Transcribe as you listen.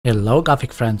Hello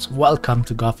Gothic friends, welcome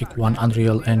to Gothic 1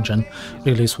 Unreal Engine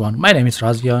Release 1. My name is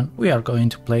Razvion. We are going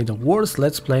to play the worst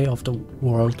let's play of the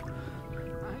world,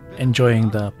 enjoying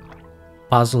the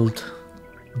puzzled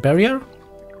barrier,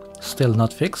 still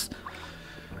not fixed.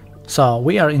 So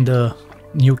we are in the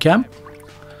new camp,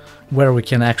 where we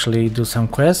can actually do some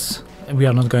quests. We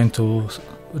are not going to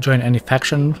join any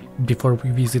faction before we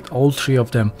visit all three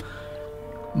of them.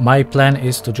 My plan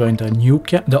is to join the new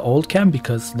camp, the old camp,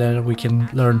 because there we can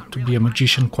learn to be a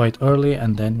magician quite early,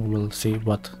 and then we will see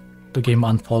what the game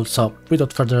unfolds. So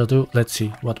without further ado, let's see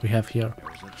what we have here.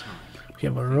 We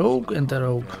have a rogue and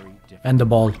the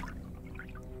ball.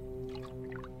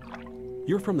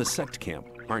 You're from the sect camp,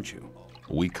 aren't you?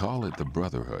 We call it the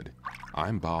Brotherhood.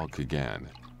 I'm Baal Kagan.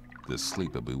 The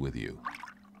sleep will be with you.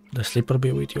 The sleeper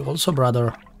be with you also,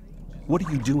 brother. What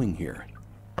are you doing here?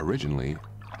 Originally,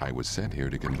 I was sent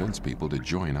here to convince people to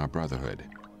join our Brotherhood.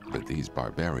 But these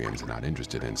barbarians are not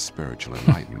interested in spiritual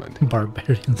enlightenment.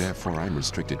 Barbarians. Therefore, I'm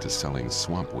restricted to selling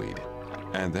swamp weed.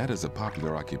 And that is a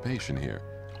popular occupation here.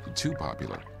 Too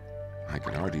popular. I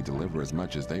can hardly deliver as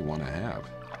much as they want to have.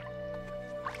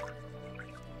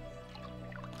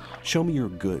 Show me your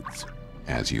goods.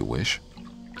 As you wish.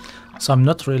 So I'm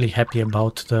not really happy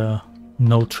about the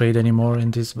no trade anymore in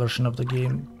this version of the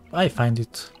game. I find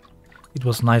it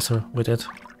was nicer with it.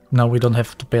 Now we don't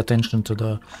have to pay attention to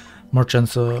the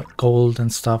merchants' gold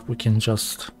and stuff. We can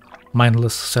just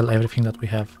mindless sell everything that we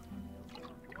have.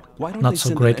 Why don't Not they so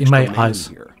send great an in my extra man eyes.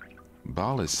 here?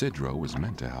 Baal Isidro was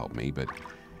meant to help me, but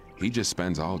he just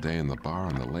spends all day in the bar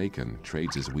on the lake and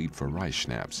trades his weed for rice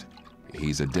schnapps.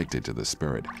 He's addicted to the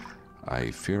spirit.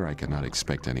 I fear I cannot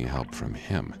expect any help from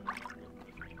him.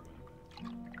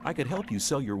 I could help you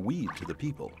sell your weed to the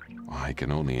people. I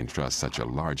can only entrust such a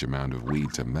large amount of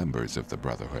weed to members of the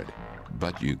Brotherhood.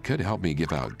 But you could help me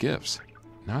give out gifts.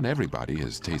 Not everybody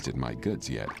has tasted my goods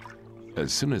yet.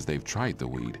 As soon as they've tried the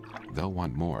weed, they'll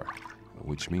want more,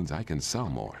 which means I can sell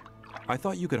more. I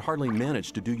thought you could hardly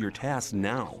manage to do your tasks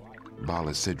now. Baal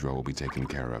Isidro will be taken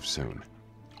care of soon.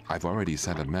 I've already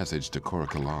sent a message to Kor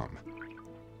Kalam.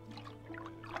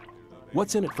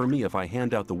 What's in it for me if I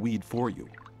hand out the weed for you?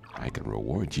 I can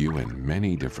reward you in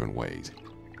many different ways.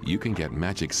 You can get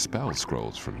magic spell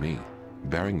scrolls from me,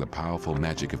 bearing the powerful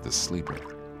magic of the sleeper.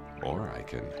 Or I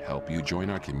can help you join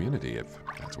our community if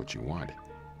that's what you want.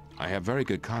 I have very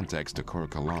good contacts to Kor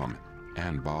Kalam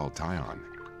and Baal Tyon.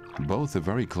 Both are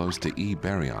very close to E.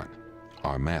 Baryon,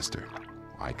 our master.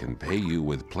 I can pay you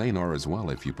with plain ore as well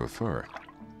if you prefer.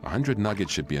 100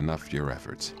 nuggets should be enough for your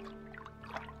efforts.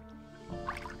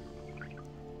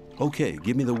 Okay,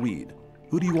 give me the weed.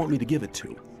 Who do you want me to give it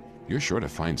to? You're sure to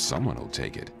find someone who'll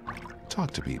take it.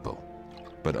 Talk to people,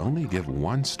 but only give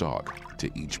one stalk to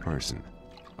each person.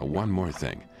 One more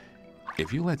thing.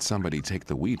 If you let somebody take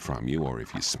the weed from you, or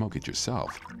if you smoke it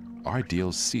yourself, our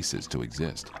deal ceases to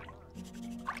exist.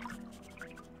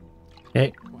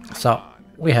 Okay, so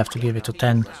we have to give it to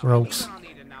 10 rogues.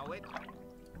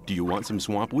 Do you want some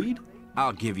swamp weed?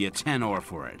 I'll give you 10 ore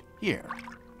for it. Here.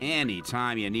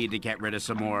 Anytime you need to get rid of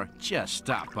some more, just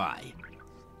stop by.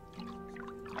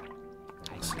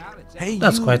 Hey,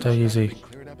 That's you. quite an easy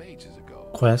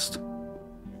quest.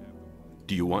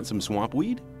 Do you want some swamp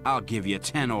weed? I'll give you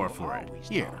 10 ore for it.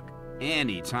 Here.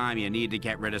 Anytime you need to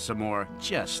get rid of some more,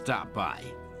 just stop by.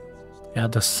 Yeah,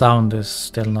 the sound is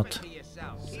still not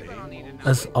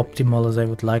as optimal as I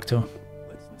would like to.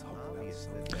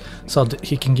 So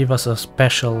he can give us a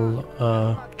special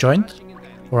joint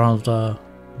for one of the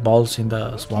balls in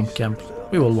the swamp camp.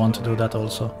 We will want to do that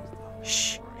also.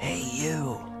 Shh, hey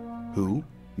you. Who?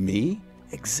 Me?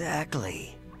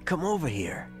 Exactly. Come over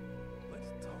here.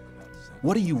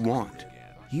 What do you want?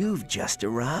 You've just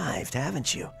arrived,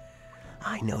 haven't you?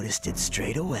 I noticed it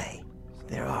straight away.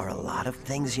 There are a lot of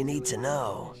things you need to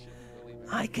know.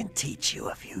 I can teach you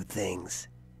a few things.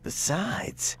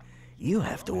 Besides, you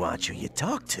have to watch who you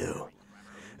talk to.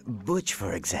 Butch,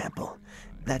 for example.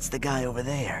 That's the guy over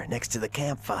there, next to the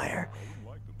campfire.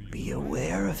 Be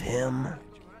aware of him.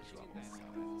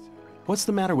 What's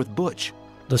the matter with Butch?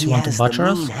 Does he want to butcher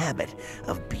He us? has the mean habit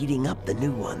of beating up the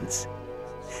new ones.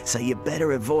 So you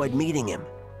better avoid meeting him.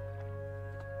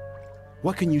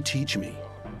 What can you teach me?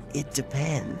 It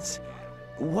depends.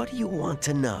 What do you want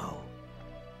to know?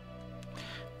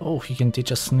 Oh, he can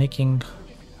teach us sneaking,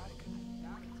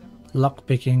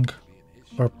 lockpicking,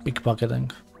 or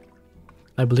pickpocketing.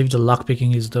 I believe the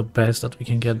lockpicking is the best that we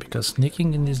can get, because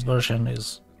sneaking in this version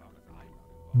is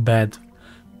bad.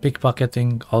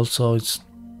 Pickpocketing also is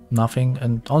nothing,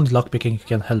 and only lockpicking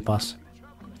can help us.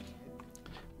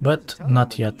 But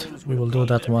not yet. We will do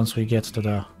that once we get to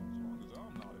the...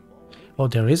 Oh,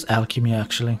 there is alchemy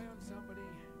actually.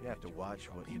 You have to watch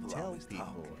what you tell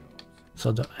people.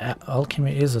 So the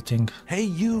alchemy is a thing. Hey,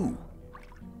 you!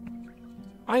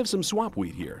 I have some swamp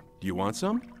weed here. Do you want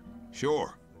some?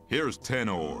 Sure. Here's 10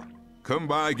 ore. Come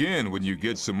by again when you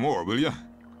get some more, will ya?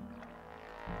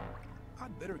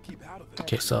 I'd better keep out of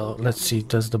Okay, so let's see.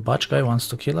 Does the Butch guy wants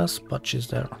to kill us? Butch is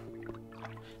there.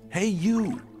 Hey,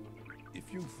 you!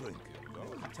 If you think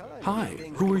Hi,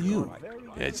 who are you?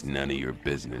 It's none of your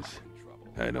business.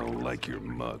 I don't like your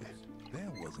mug.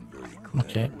 that wasn't very clear.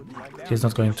 Okay. He's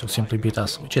not going to simply beat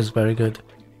us, which is very good.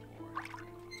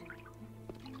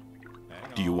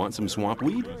 Do you want some swamp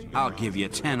weed? I'll give you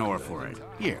 10 ore for it.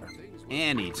 Here.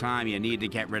 Anytime you need to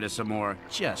get rid of some more,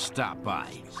 just stop by.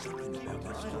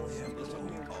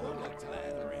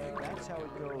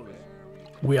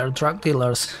 We are drug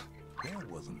dealers. That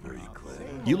wasn't very clear.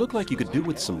 You look like you could do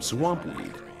with some swamp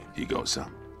weed. Here goes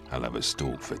some. I'll have a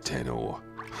stalk for 10 ore.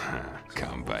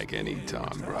 Come back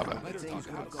anytime, brother.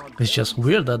 It's just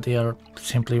weird that they are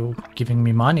simply giving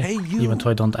me money, Hey, you! even though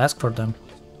I don't ask for them.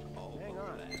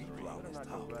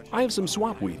 I have some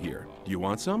swamp weed here. Do you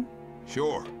want some?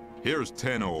 Sure. Here's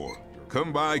 10 ore.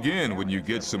 Come by again when you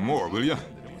get some more, will ya?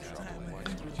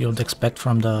 You'd expect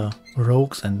from the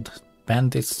rogues and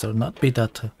bandits to not be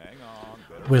that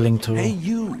willing to Hey,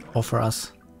 you! offer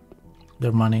us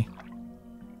their money.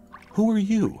 Who are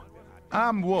you?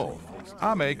 I'm Wolf.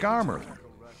 I make armor.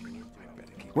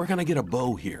 Where can I get a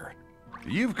bow here?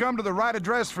 You've come to the right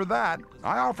address for that.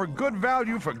 I offer good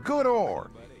value for good ore.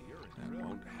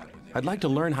 I'd like to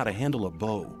learn how to handle a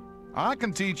bow. I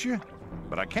can teach you,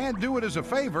 but I can't do it as a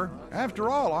favor. After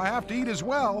all, I have to eat as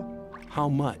well. How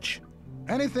much?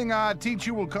 Anything I teach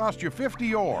you will cost you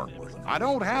 50 ore. I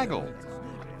don't haggle.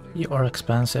 You are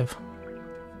expensive.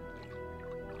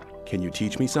 Can you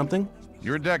teach me something?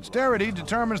 Your dexterity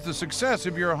determines the success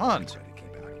of your hunt.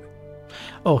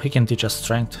 Oh, he can teach us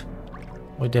strength.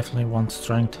 We definitely want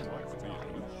strength.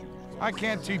 I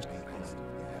can't teach...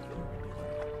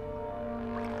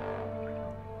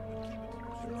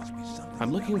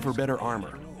 I'm looking for better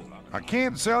armor. I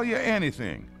can't sell you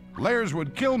anything. Lairs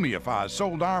would kill me if I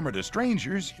sold armor to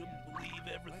strangers.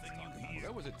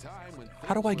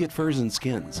 How do I get furs and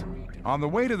skins? On the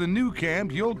way to the new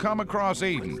camp, you'll come across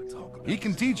Aiden. He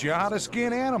can teach you how to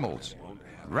skin animals.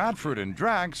 Radford and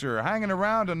Drax are hanging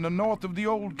around in the north of the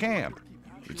old camp.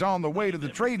 It's on the way to the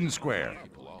trading square.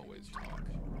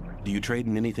 Do you trade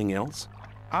in anything else?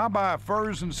 I buy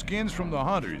furs and skins from the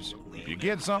hunters. If you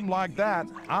get something like that,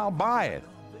 I'll buy it.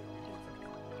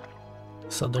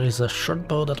 So there is a short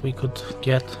bow that we could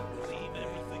get.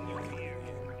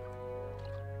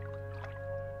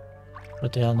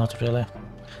 But yeah, not really.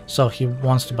 So he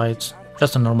wants to buy it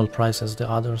just a normal price as the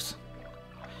others.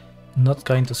 Not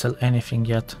going to sell anything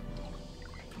yet,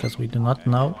 because we do not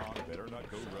know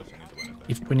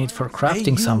if we need for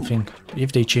crafting something,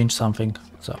 if they change something.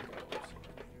 So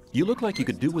You look like you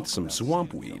could do with some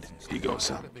swamp weed. Here goes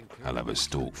some. I'll have a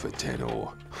stalk for 10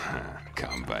 ore.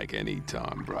 Come back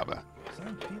anytime, brother.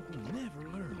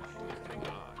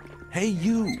 Hey,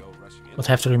 you! but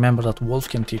have to remember that Wolf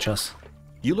can teach us.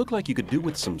 You look like you could do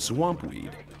with some swamp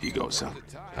weed. Here goes some.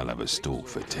 I'll have a stalk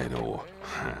for 10 ore.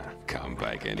 Come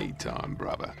back anytime,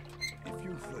 brother.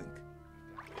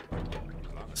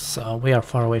 So we are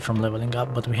far away from leveling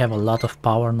up, but we have a lot of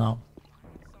power now.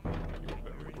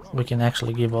 We can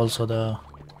actually give also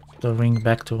the ring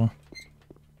back to...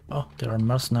 Oh, there are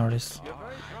mercenaries.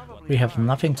 We have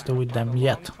nothing to do with them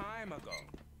yet.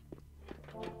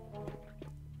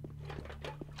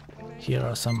 Here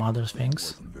are some other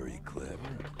things. Very clever.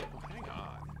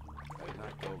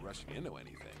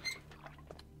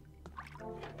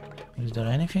 Is there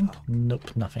anything?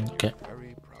 Nope, nothing. Okay.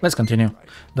 Let's continue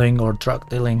doing our drug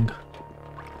dealing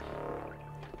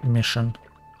mission.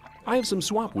 I have some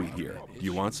swamp weed here.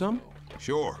 You want some?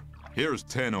 Sure. Here's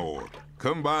 10 ore.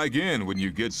 Come by again when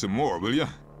you get some more, will ya?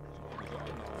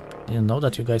 Didn't know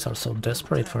that you guys are so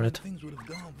desperate for it.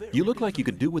 You look like you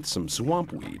could do with some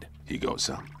swamp weed. Here goes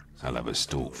some. I'll have a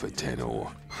stalk for 10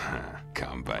 ore.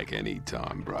 Come back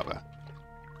anytime, brother.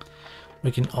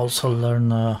 We can also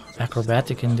learn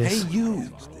acrobatic in this. Hey,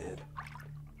 you!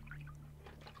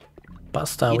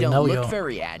 Basta, You we don't know look you.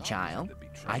 very agile.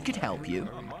 I could help you.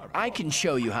 I can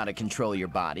show you how to control your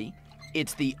body.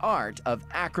 It's the art of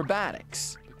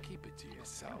acrobatics.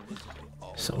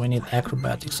 So we need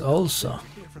acrobatics also.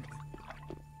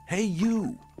 Hey,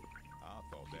 you!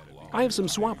 I have some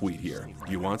swamp weed here.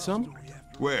 You want some?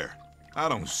 Where? I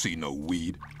don't see no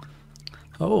weed.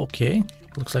 Oh, okay.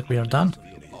 Looks like we are done.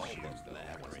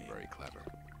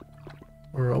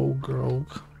 Rogue.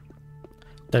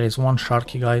 There is one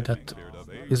Sharky guy that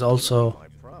is also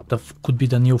could be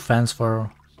the new fans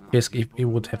for risk if he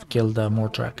would have killed the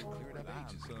Mordrak.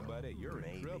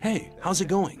 Hey, how's it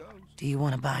going? Do you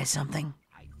want to buy something?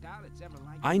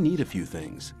 I need a few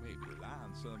things.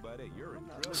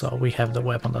 So we have the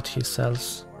weapon that he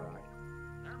sells.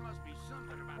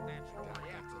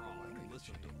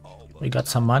 We got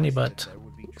some money, but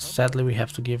sadly we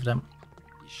have to give them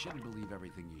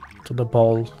to the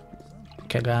ball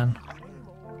Kagan.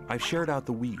 I've shared out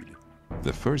the weed.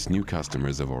 The first new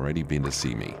customers have already been to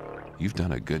see me. You've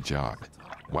done a good job.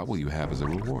 What will you have as a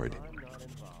reward?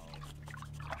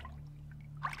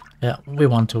 Yeah, we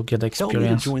want to get Tell me to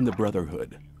experience. join the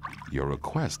Brotherhood. Your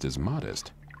request is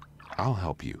modest. I'll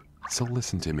help you, so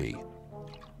listen to me.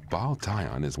 Baal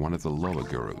Tyon is one of the lower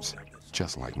gurus,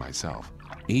 just like myself.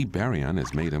 Barion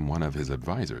has made him one of his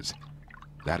advisors.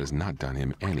 That has not done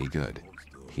him any good.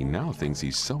 He now thinks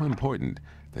he's so important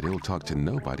that he'll talk to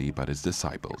nobody but his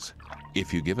disciples.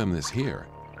 If you give him this here,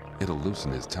 it'll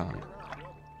loosen his tongue.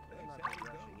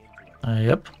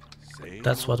 Yep,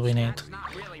 that's what we need.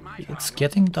 It's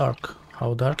getting dark.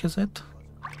 How dark is it?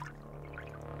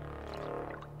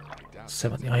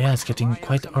 7. Oh yeah, it's getting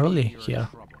quite early here.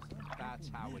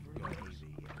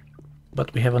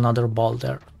 But we have another ball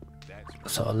there.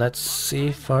 So let's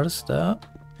see first the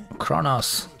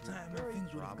Kronos.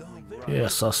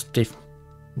 Yes, a stiff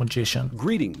magician.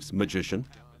 Greetings, magician.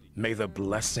 May the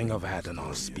blessing of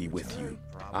Adanos be with you.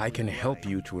 I can help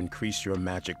you to increase your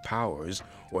magic powers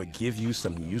or give you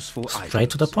some useful items. Straight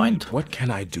to the point. What can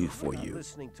I do for you?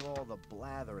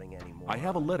 I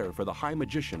have a letter for the High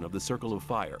Magician of the Circle of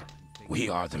Fire. We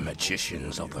are the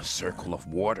magicians of the Circle of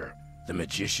Water. The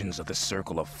magicians of the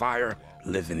Circle of Fire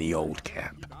live in the old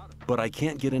camp. But I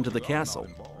can't get into the castle.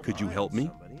 Could you help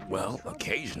me? Well,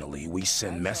 occasionally we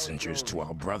send messengers to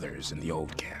our brothers in the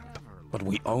old camp. But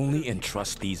we only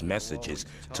entrust these messages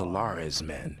to Lara's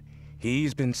men.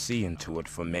 He's been seeing to it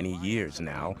for many years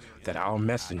now that our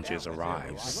messengers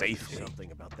arrive safely.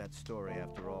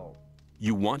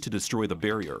 You want to destroy the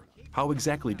barrier. How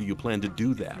exactly do you plan to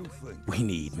do that? We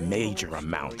need major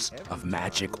amounts of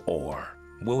magic ore.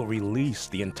 We'll release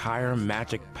the entire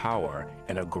magic power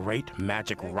and a great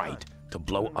magic rite to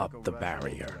blow up the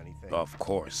barrier. Of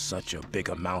course, such a big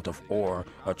amount of ore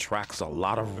attracts a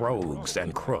lot of rogues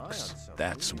and crooks.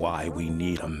 That's why we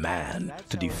need a man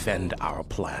to defend our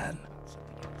plan.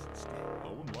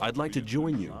 I'd like to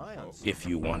join you. If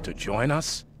you want to join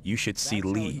us, you should see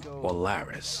Lee or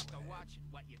Laris.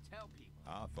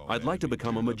 I'd like to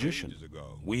become a magician.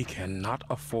 We cannot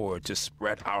afford to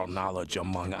spread our knowledge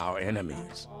among our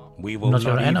enemies. We will Not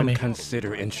your not even enemy.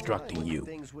 consider instructing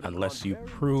you unless you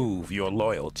prove your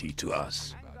loyalty to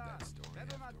us.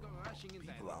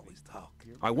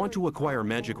 I want to acquire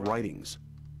magic writings.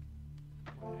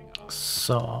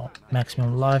 So,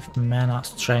 maximum life, mana,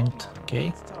 strength.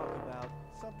 Okay.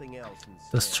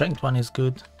 The strength one is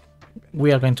good.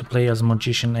 We are going to play as a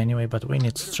magician anyway, but we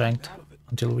need strength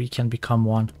until we can become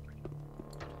one.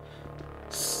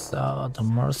 So the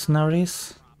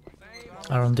mercenaries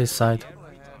are on this side.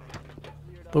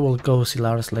 We will go see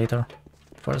Laris later.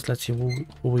 First, let's see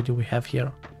who do we have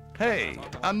here. Hey,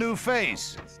 a new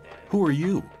face. Who are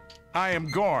you? I am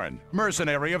Gorn,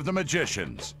 mercenary of the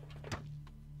magicians.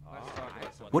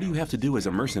 What do you have to do as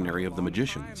a mercenary of the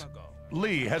magicians?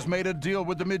 Lee has made a deal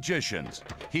with the magicians.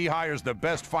 He hires the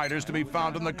best fighters to be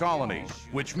found in the colony,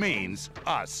 which means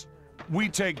us. We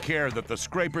take care that the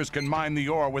scrapers can mine the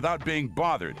ore without being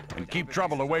bothered and keep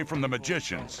trouble away from the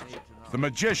magicians. The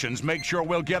magicians make sure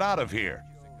we'll get out of here.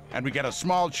 And we get a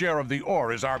small share of the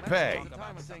ore as our pay.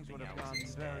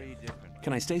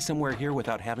 Can I stay somewhere here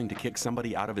without having to kick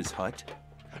somebody out of his hut?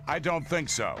 I don't think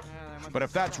so. But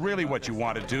if that's really what you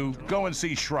want to do, go and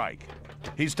see Shrike.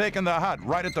 He's taken the hut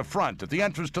right at the front, at the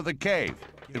entrance to the cave.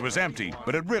 It was empty,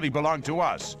 but it really belonged to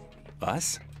us.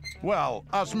 Us? Well,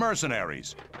 us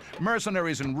mercenaries.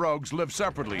 Mercenaries and rogues live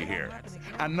separately here.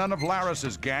 And none of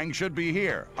Laris's gang should be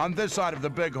here, on this side of the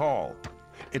big hole.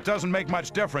 It doesn't make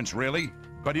much difference, really,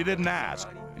 but you didn't ask.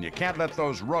 And you can't let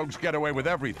those rogues get away with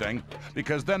everything,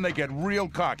 because then they get real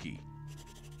cocky.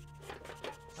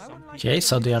 Okay,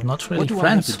 so they are not really What do I have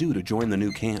friends. to do to join the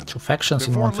new camp? Two factions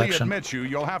in Before one Lee faction. admits you,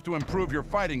 you'll have to improve your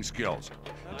fighting skills.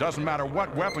 It doesn't matter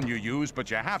what weapon you use,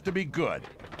 but you have to be good.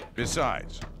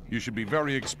 Besides, you should be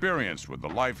very experienced with the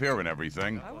life here and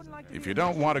everything. If you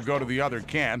don't want to go to the other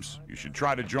camps, you should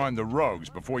try to join the rogues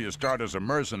before you start as a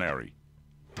mercenary.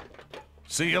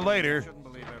 See you later.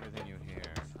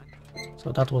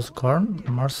 So that was Gorn,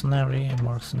 mercenary.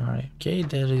 Okay,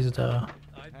 there is the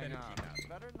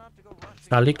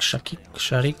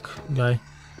Sharik guy.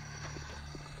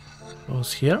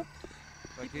 Who's here?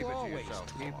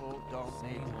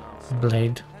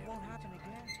 Blade.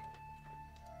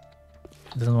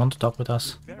 He doesn't want to talk with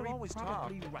us.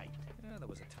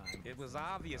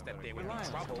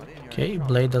 Okay,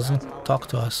 Blade doesn't talk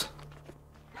to us.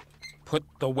 Put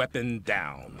the weapon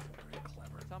down.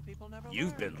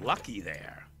 You've been lucky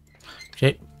there.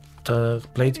 Okay, the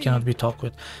Blade cannot be talked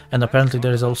with. And apparently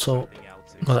there is also,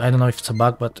 well, I don't know if it's a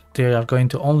bug, but they are going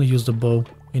to only use the bow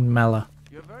in melee,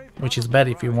 which is bad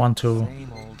if you want to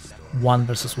 1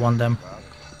 versus 1 them.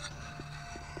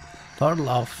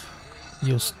 Thorlov,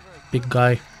 you big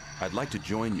guy. I'd like to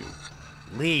join you.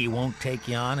 Lee won't take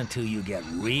you on until you get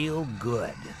real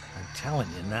good. I'm telling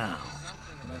you now.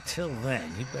 And until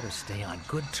then, you better stay on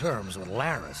good terms with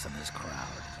Laris and his crowd.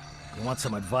 You want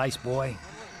some advice, boy?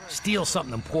 Steal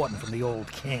something important from the old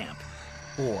camp.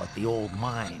 Or the old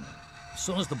mine. As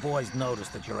soon as the boys notice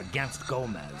that you're against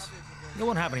Gomez, you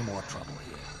won't have any more trouble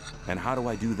here. And how do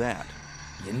I do that?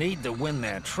 You need to win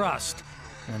their trust,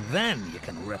 and then you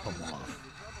can rip them off.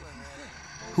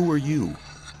 Who are you?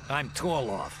 I'm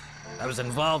Torloff. I was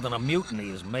involved in a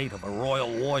mutiny as mate of a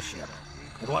royal warship.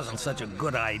 It wasn't such a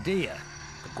good idea.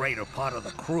 The greater part of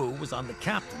the crew was on the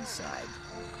captain's side.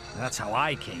 That's how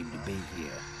I came to be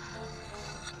here.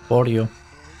 For you.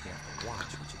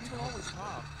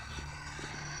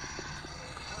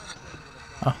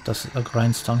 Oh, that's a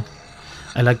grindstone.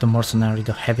 I like the mercenary,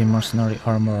 the heavy mercenary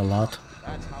armor a lot.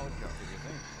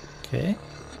 Okay.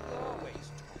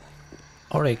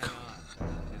 Auric.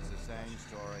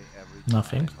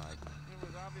 Nothing.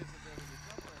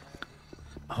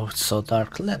 Oh, it's so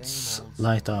dark. Let's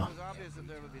light a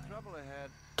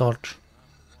torch.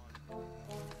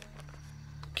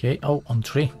 Okay, oh, on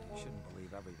 3.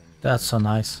 That's so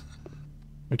nice.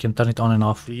 We can turn it on and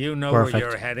off. Do you know Perfect. where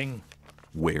you're heading?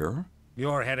 Where?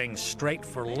 You're heading straight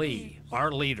for Lee,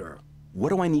 our leader. What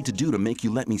do I need to do to make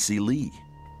you let me see Lee?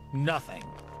 Nothing.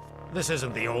 This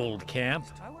isn't the old camp,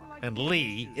 and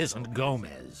Lee isn't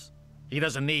Gomez. He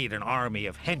doesn't need an army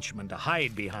of henchmen to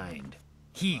hide behind.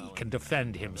 He can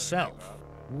defend himself.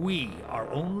 We are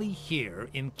only here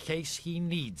in case he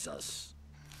needs us.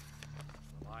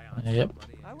 Yep.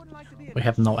 We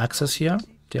have no access here.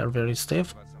 They are very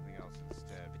stiff.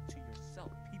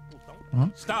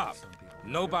 Stop!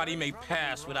 Nobody may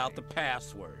pass without the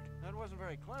password. That wasn't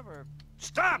very clever.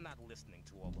 Stop! I'm not listening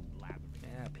to all the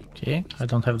blabbering. Okay, I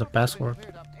don't have the password.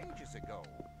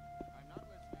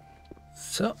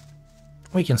 So,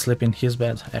 we can sleep in his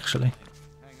bed, actually.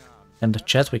 And the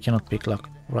chat we cannot pick lock,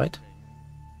 right?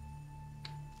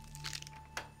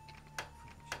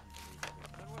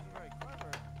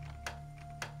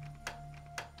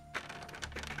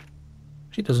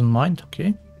 She doesn't mind,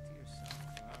 okay.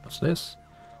 What's this?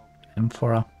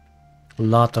 Amphora. A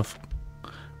lot of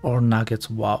ore nuggets,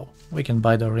 wow. We can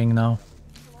buy the ring now.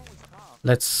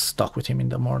 Let's talk with him in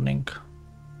the morning.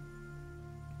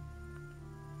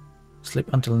 Sleep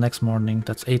until next morning,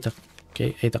 that's 8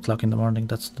 o'clock in the morning,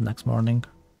 that's the next morning.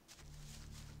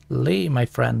 Lee, my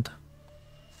friend.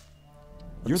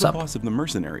 You're the boss of the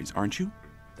mercenaries, aren't you?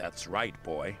 That's right,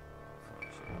 boy.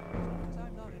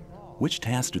 Which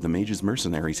task do the mage's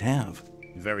mercenaries have?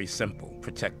 Very simple.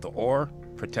 Protect the ore,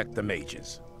 protect the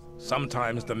mages.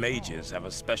 Sometimes the mages have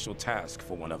a special task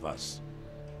for one of us.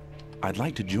 I'd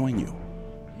like to join you.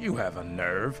 You have a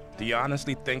nerve. Do you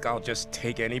honestly think I'll just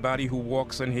take anybody who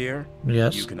walks in here?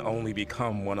 Yes. You can only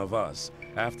become one of us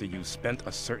after you've spent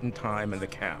a certain time in the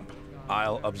camp.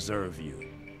 I'll observe you.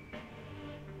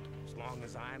 As long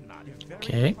as I'm not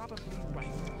okay.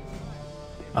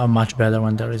 Much better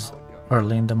when there is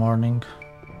early in the morning.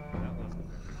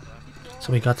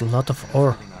 So we got a lot of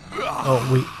ore.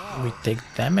 Oh, we take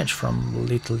damage from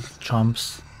little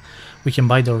jumps. We can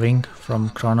buy the ring from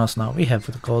Kronos now. We have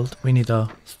the gold. We need a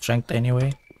strength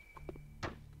anyway.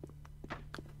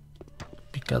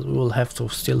 Because we will have to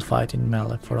still fight in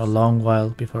melee for a long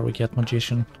while before we get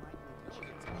magician.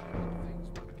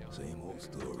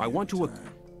 I want to...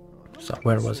 So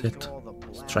where was it?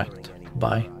 Strength.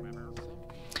 Buy.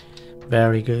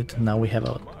 Very good. Now we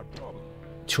have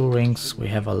 2 rings. We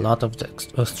have a lot of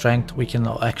strength. We can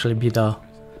actually be the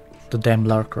damn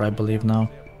lurker, I believe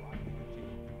now.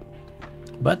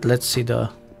 But let's see the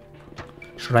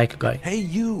Shrike guy. Hey,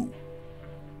 you!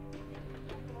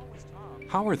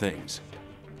 How are things?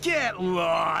 Get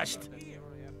lost!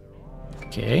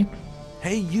 Okay.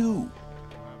 Hey, you!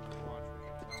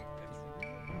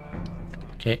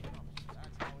 Okay.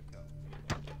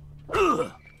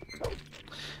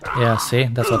 Yeah, see,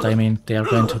 that's what I mean. They are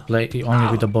going to play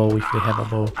only with a bow if they have a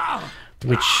bow,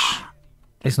 which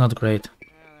is not great.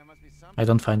 I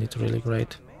don't find it really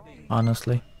great,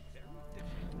 honestly.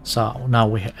 So now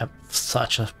we have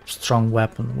such a strong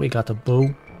weapon. We got a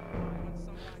bow.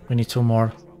 We need 2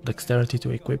 more dexterity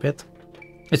to equip it.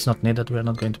 It's not needed, we're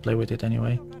not going to play with it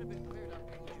anyway.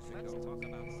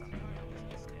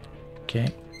 Okay.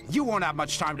 You won't have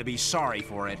much time to be sorry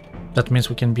for it. That means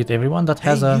we can beat everyone that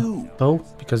has a you. bow,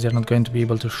 because they're not going to be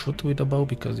able to shoot with a bow,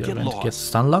 because they're going to get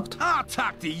stun locked. I'll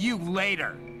talk to you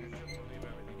later.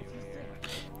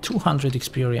 200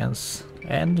 experience,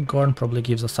 and Gorn probably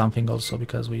gives us something also,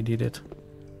 because we did it.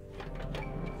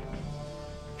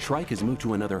 Shrike has moved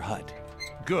to another hut.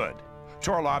 Good.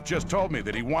 Torloff just told me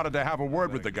that he wanted to have a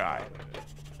word with the guy.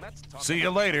 See you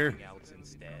later.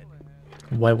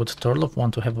 Why would Torloff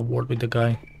want to have a word with the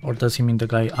guy? Or does he mean the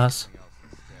guy us?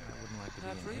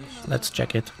 Let's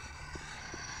check it.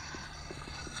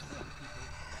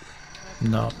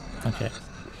 No. Okay.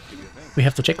 We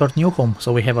have to check our new home.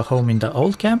 So we have a home in the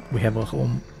old camp. We have a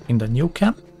home in the new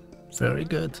camp. Very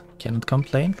good. Cannot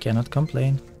complain. Cannot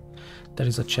complain. There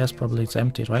is a chest. Probably it's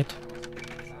empty, right?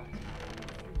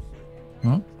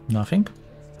 Nothing.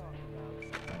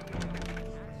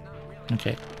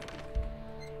 Okay.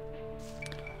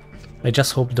 I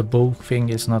just hope the bow thing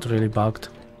is not really bugged.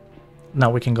 Now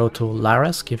we can go to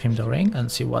Lares, give him the ring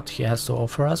and see what he has to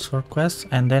offer us for quests,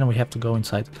 and then we have to go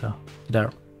inside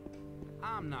there.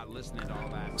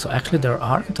 So actually there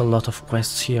aren't a lot of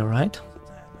quests here, right?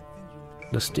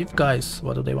 The Steve guys,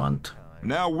 what do they want?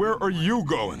 Now where are you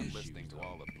going?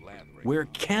 Where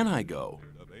can I go?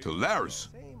 To Laris.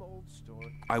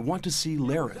 I want to see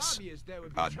Laris.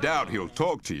 I doubt he'll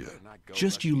talk to you.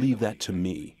 Just you leave that to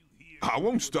me. I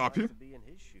won't stop you.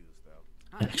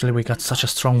 Actually, we got such a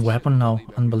strong weapon now.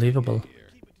 Unbelievable.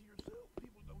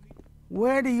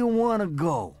 Where do you want to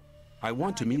go? I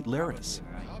want to meet Laris.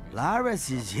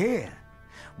 Laris is here,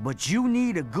 but you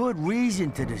need a good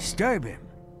reason to disturb him.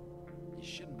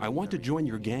 I want to join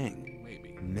your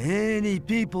gang. Many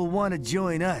people want to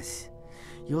join us.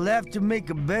 You'll have to make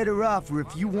a better offer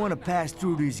if you want to pass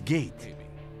through this gate.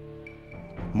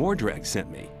 Mordrag sent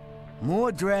me.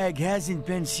 Mordrag hasn't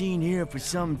been seen here for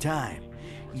some time.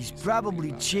 He's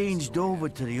probably changed over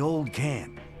to the old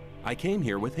camp. I came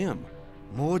here with him.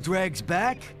 Mordrag's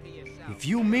back? If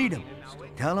you meet him,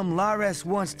 tell him Lares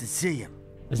wants to see him.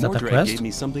 Is that the Mordrag quest? gave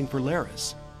me something for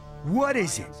Laris. What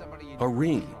is it? A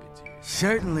ring.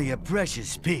 Certainly a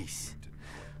precious piece.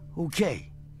 Okay,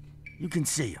 you can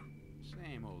see him.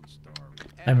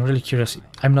 I'm really curious.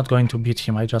 I'm not going to beat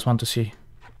him, I just want to see.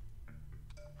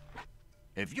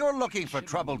 If you're looking for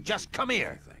trouble, just come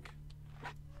here.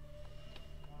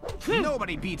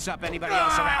 Nobody beats up anybody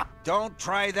else around. Don't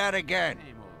try that again.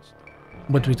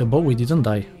 But with the bow we didn't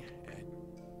die.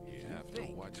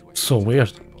 So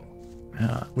weird.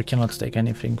 We cannot take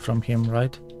anything from him,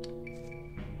 right?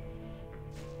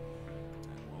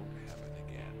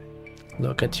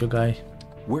 Look at you, guy.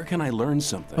 Where can I learn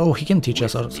something? Oh, he can teach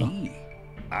us also. Me,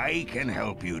 I can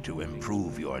help you to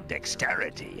improve your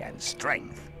dexterity and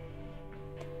strength.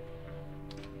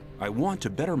 I want to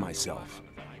better myself.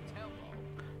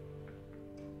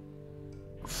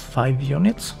 5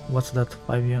 units? What's that?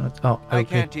 5 units? Oh, okay. I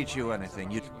can't teach you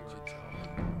anything.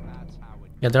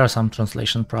 Yeah, there are some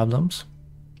translation problems.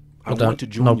 I But want to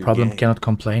join no your problem, gang. cannot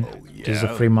complain. It is a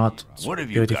free mod. It's What have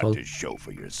you beautiful. got to show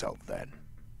for yourself then?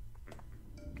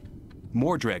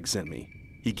 Mordrag sent me.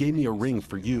 He gave me a ring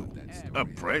for you. A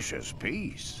precious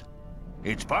piece.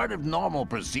 It's part of normal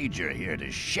procedure here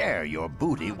to share your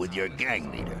booty with your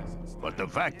gang leader. But the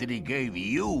fact that he gave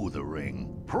you the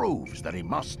ring proves that he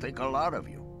must think a lot of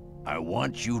you. I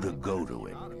want you to go to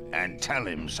him and tell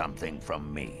him something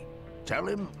from me. Tell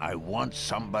him I want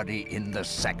somebody in the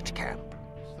sect camp.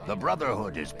 The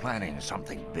Brotherhood is planning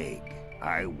something big.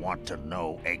 I want to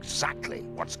know exactly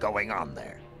what's going on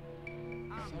there.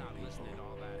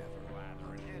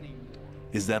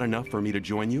 Is that enough for me to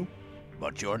join you?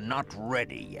 But you're not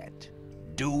ready yet.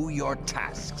 Do your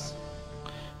tasks.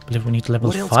 I believe we need level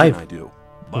What else 5. can I do?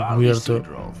 A weird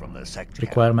Isidro from the sect camp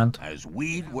requirement. has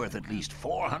weed worth at least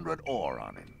 400 ore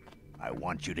on him. I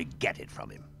want you to get it from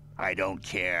him. I don't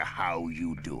care how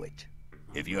you do it.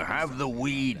 If you have the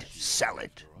weed, sell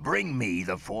it. Bring me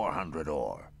the 400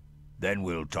 ore. Then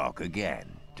we'll talk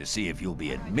again to see if you'll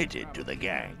be admitted to the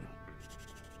gang.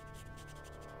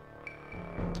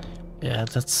 Yeah,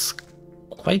 that's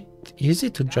quite easy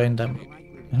to join them.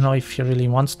 You know, if he really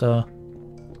wants the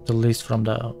list from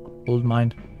the old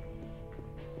mine.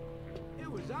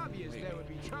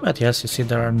 But yes, you see,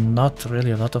 there are not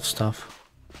really a lot of stuff.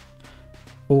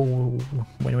 Oh,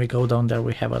 when we go down there,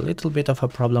 we have a little bit of a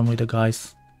problem with the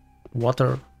guys.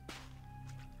 Water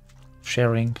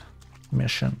sharing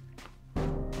mission.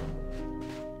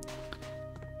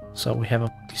 So we have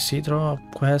a Isidro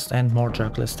quest and more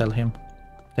Jack. Let's tell him.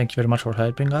 Thank you very much for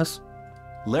helping us.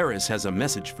 Laris has a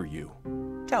message for you.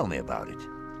 Tell me about it.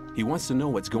 He wants to know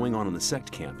what's going on in the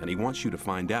sect camp, and he wants you to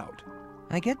find out.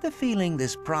 I get the feeling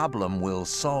this problem will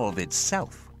solve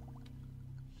itself.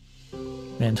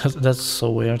 Man, that's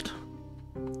so weird.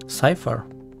 Cypher.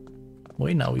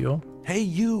 We know you. Hey,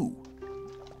 you!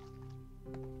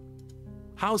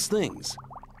 How's things?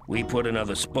 We put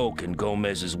another spoke in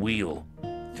Gomez's wheel.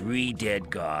 3 dead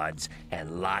gods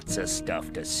and lots of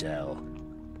stuff to sell.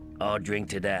 I'll drink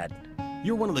to that.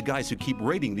 You're one of the guys who keep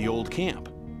raiding the old camp.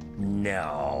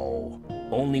 No,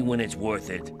 only when it's worth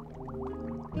it.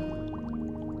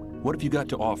 What have you got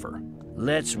to offer?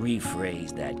 Let's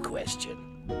rephrase that question.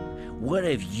 What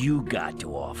have you got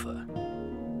to offer?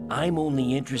 I'm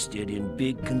only interested in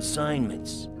big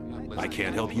consignments. I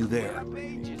can't help you there.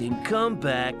 Then come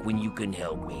back when you can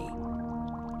help me.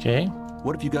 Okay.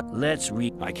 What have you got?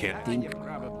 I can't think.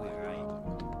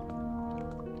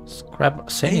 Scrap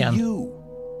Hey, Saiyan. you!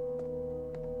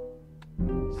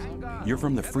 You're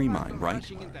from the Free Mind, right?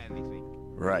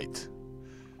 Right.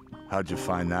 How'd you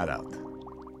find that out?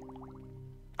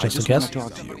 I just guess?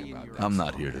 want to talk to you. I'm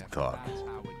not here to talk.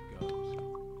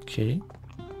 Okay.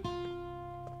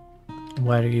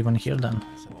 Why are you even here then?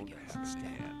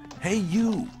 Hey,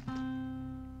 you!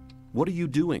 What are you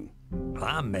doing?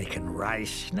 I'm making rice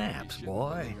schnapps,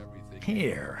 boy.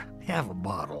 Here, have a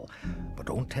bottle, but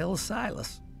don't tell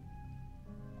Silas.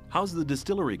 How's the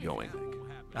distillery going?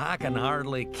 I can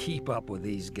hardly keep up with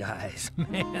these guys.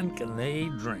 Man, can they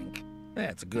drink.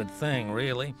 That's a good thing,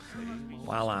 really.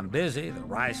 While I'm busy, the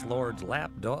Rice Lord's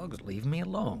lapdogs leave me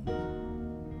alone.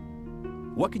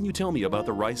 What can you tell me about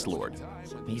the Rice Lord?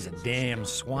 He's a damn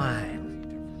swine.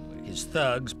 His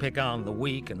thugs pick on the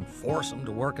weak and force them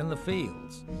to work in the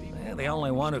fields. The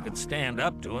only one who could stand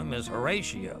up to him is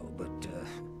Horatio, but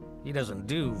he doesn't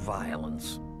do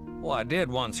violence. Well, I did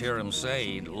once hear him say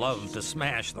he'd love to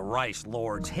smash the Rice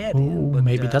Lord's head in, Ooh, but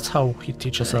maybe that's how he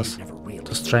teaches us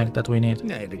the strength that we need.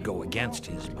 to go against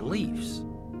his beliefs.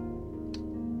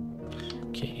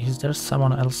 Okay, is there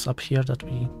someone else up here that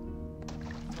we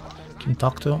can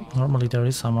talk to? Normally there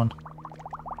is someone.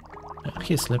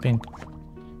 He's sleeping.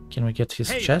 Can we get his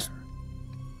chest?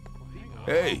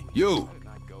 Hey, you!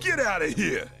 Get out of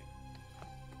here!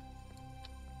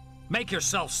 Make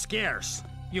yourself scarce.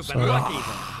 You've been Sorry. lucky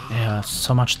then. Yeah,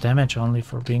 so much damage only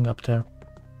for being up there.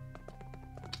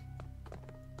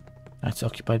 It's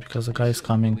occupied because the guy is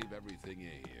coming.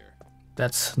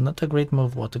 That's not a great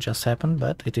move what just happened,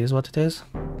 but it is what it is.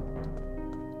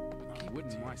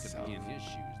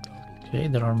 Okay,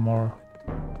 there are more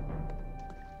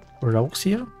rogues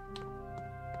here.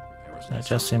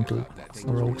 Just simple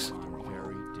rogues.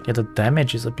 Yeah, the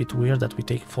damage is a bit weird that we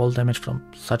take fall damage from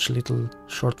such little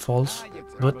shortfalls,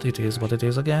 but it is what it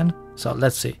is again. So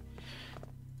let's see.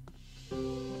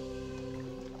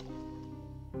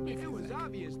 If it was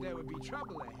obvious there would be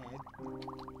trouble ahead.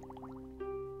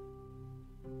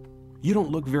 You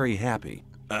don't look very happy.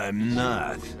 I'm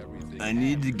not. I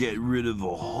need to get rid of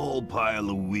a whole pile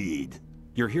of weed.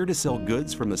 You're here to sell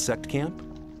goods from the sect camp?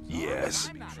 Yes,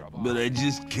 but I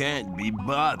just can't be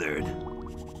bothered.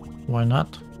 Why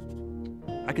not?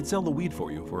 I could sell the weed for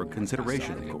you for a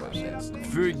consideration, of course.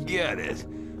 Forget it.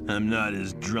 I'm not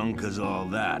as drunk as all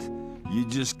that. You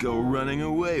just go running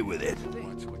away with it.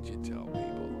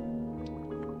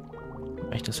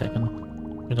 Wait a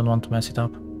second. We don't want to mess it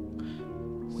up.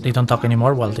 They don't talk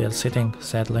anymore while they're sitting,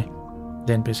 sadly.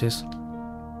 The NPCs.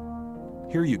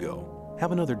 Here you go.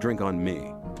 Have another drink on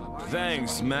me.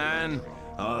 Thanks, man.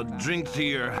 I'll drink to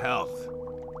your health.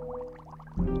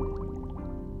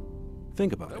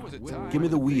 Think about it. Give me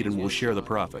the weed and we'll share the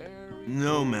profit.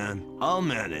 No, man. I'll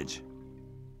manage.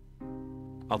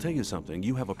 I'll tell you something.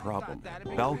 You have a problem.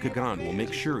 Bal Kagan will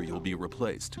make sure you'll be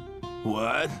replaced.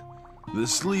 What? The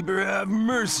sleeper have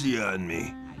mercy on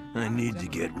me. I need to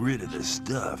get rid of this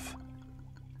stuff.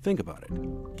 Think about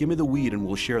it. Give me the weed and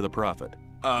we'll share the profit.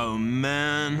 Oh,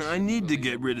 man. I need to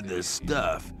get rid of this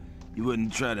stuff. You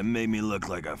wouldn't try to make me look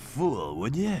like a fool,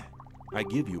 would you? I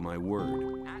give you my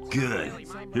word. Good.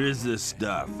 Here's this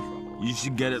stuff. You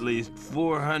should get at least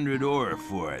 400 ore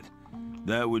for it.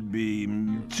 That would be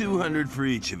 200 for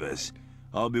each of us.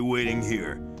 I'll be waiting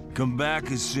here. Come back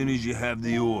as soon as you have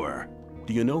the ore.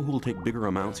 Do you know who'll take bigger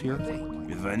amounts here?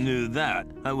 If I knew that,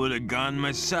 I would have gone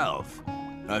myself.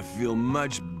 I feel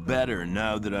much better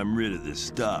now that I'm rid of this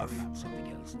stuff.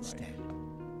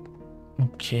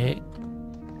 Okay.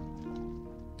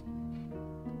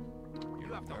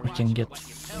 We can get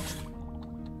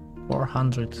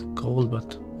 400 gold,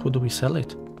 but who do we sell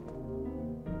it?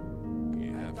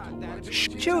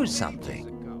 Choose something.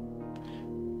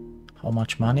 How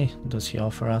much money does he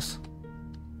offer us?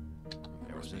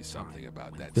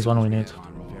 This one we need.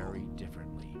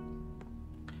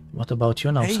 What about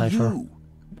you now, Hey, Cypher? you!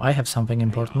 I have something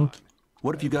important.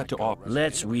 What have you got to offer?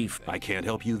 Let's I can't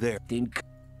help you there.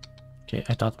 Okay,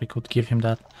 I thought we could give him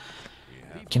that.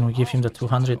 Can we give him the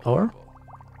 200 ore?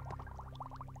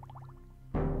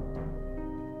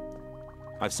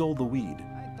 I've sold the weed.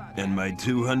 And my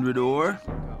 200 ore?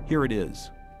 Here it is.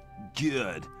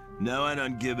 Good. Now I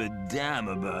don't give a damn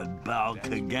about Baal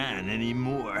Kagan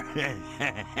anymore.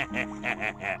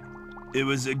 It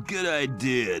was a good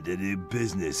idea to do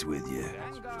business with you.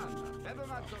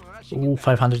 Ooh,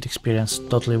 500 experience.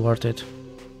 Totally worth it.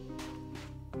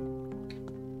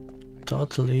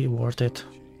 Totally worth it.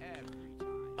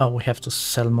 Oh, we have to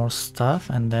sell more stuff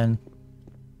and then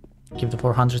give the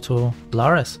 400 to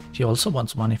Lares. He also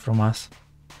wants money from us.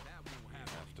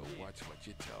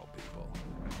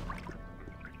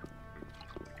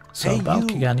 So, Hey,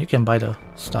 Balkigan, you can buy the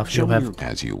stuff you have.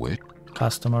 As you wish.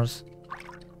 Customers.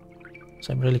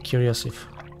 So I'm really curious if...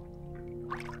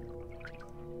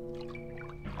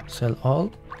 Sell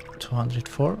all.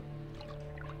 204.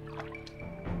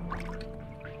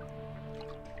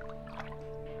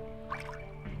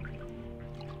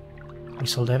 We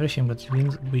sold everything, but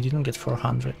we didn't get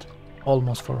 400.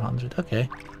 Almost 400. Okay.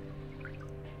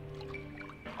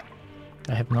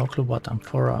 I have no clue what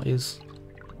Amphora is.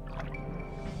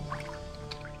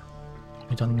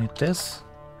 We don't need this.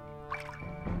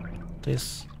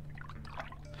 This.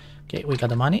 Okay, we got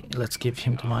the money. Let's give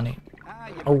him the money.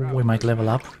 Oh, we might level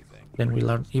up. Then we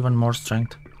learn even more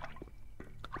strength.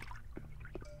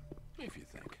 I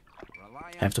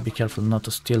have to be careful not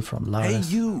to steal from Lares.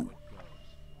 Hey, you!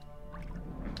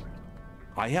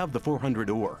 I have the 400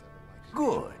 ore.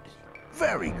 Good.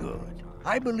 Very good.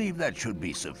 I believe that should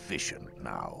be sufficient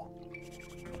now.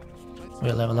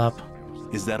 We'll level up.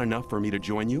 Is that enough for me to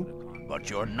join you? But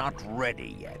you're not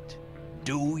ready yet.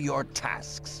 Do your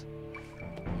tasks.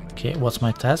 Okay, what's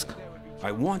my task?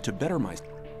 I want to better my...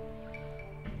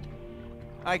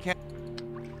 I can't...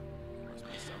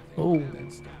 Oh,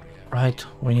 right.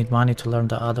 We need money to learn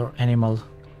the other animal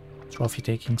trophy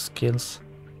taking skills.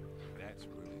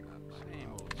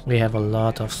 We have a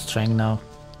lot of strength now.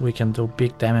 We can do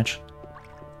big damage.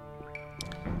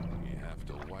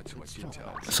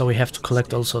 So we have to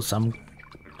collect also some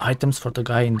items for the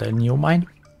guy in the new mine.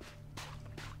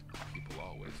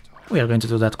 We are going to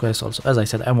do that quest also. As I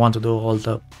said, I want to do all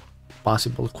the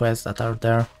possible quests that are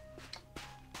there.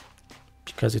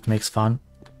 Because it makes fun.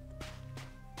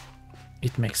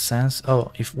 It makes sense.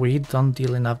 Oh, if we don't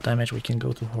deal enough damage, we can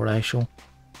go to Horatio.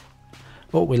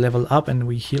 Oh, we level up and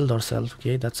we healed ourselves.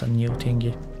 Okay, that's a new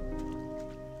thingy.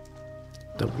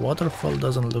 The waterfall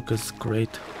doesn't look as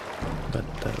great, but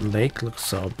the lake looks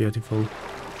so beautiful.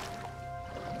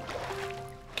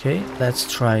 Okay,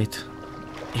 let's try it.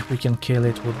 If we can kill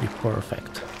it, would be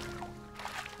perfect.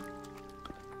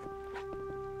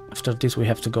 After this we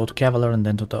have to go to Cavalier and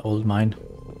then to the old mine.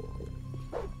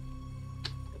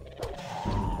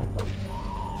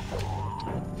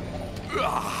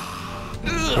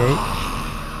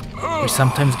 Okay. We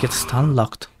sometimes get stun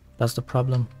locked. That's the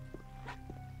problem.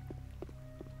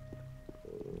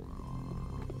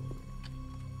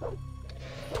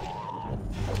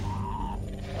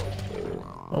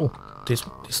 Oh, this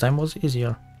time was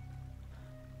easier.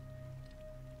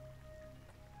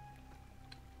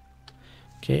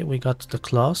 Okay, we got the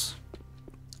claws.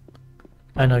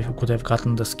 I know if we could have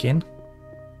gotten the skin.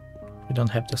 We don't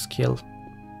have the skill.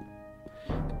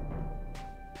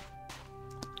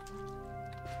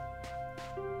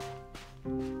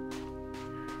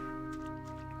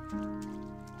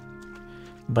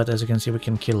 But as you can see, we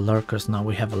can kill lurkers now.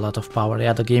 We have a lot of power.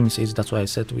 Yeah, the game is easy. That's why I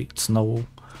said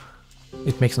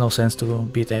it makes no sense to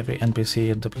beat every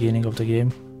NPC at the beginning of the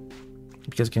game.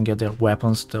 Because you can get their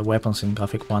weapons. The weapons in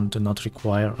Gothic 1 do not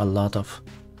require a lot of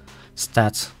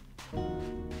stats.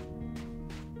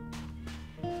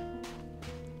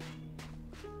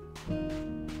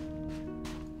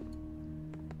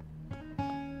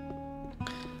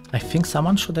 I think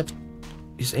someone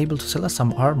is able to sell us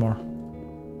some armor.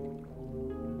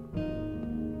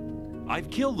 I've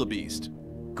killed the beast.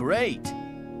 Great!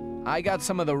 I got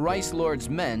some of the Rice Lord's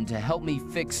men to help me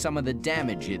fix some of the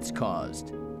damage it's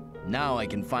caused. Now I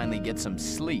can finally get some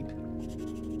sleep.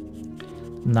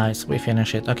 Nice, we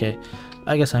finish it. Okay,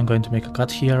 I guess I'm going to make a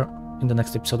cut here. In the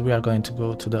next episode we are going to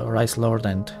go to the Rice Lord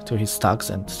and to his thugs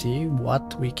and see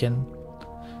what we can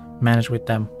manage with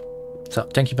them. So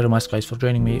thank you very much guys for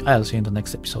joining me. I'll see you in the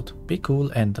next episode. Be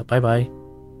cool and bye bye.